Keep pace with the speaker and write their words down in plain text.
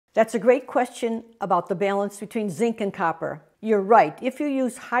That's a great question about the balance between zinc and copper. You're right. If you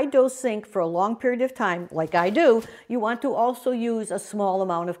use high-dose zinc for a long period of time, like I do, you want to also use a small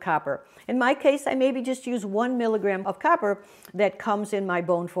amount of copper. In my case, I maybe just use 1 milligram of copper that comes in my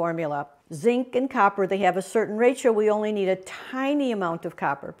bone formula. Zinc and copper, they have a certain ratio. We only need a tiny amount of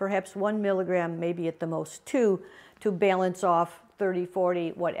copper, perhaps 1 milligram, maybe at the most 2, to balance off 30,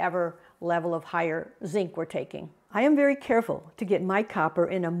 40, whatever level of higher zinc we're taking. I am very careful to get my copper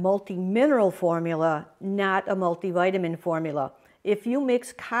in a multi-mineral formula, not a multivitamin formula. If you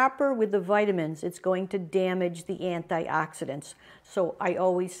mix copper with the vitamins, it's going to damage the antioxidants. So I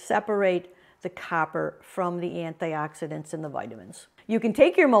always separate the copper from the antioxidants and the vitamins. You can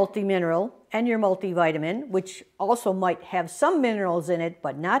take your multi-mineral and your multivitamin, which also might have some minerals in it,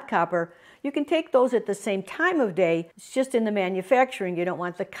 but not copper. You can take those at the same time of day. It's just in the manufacturing, you don't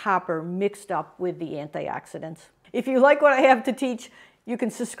want the copper mixed up with the antioxidants. If you like what I have to teach, you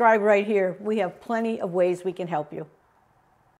can subscribe right here. We have plenty of ways we can help you.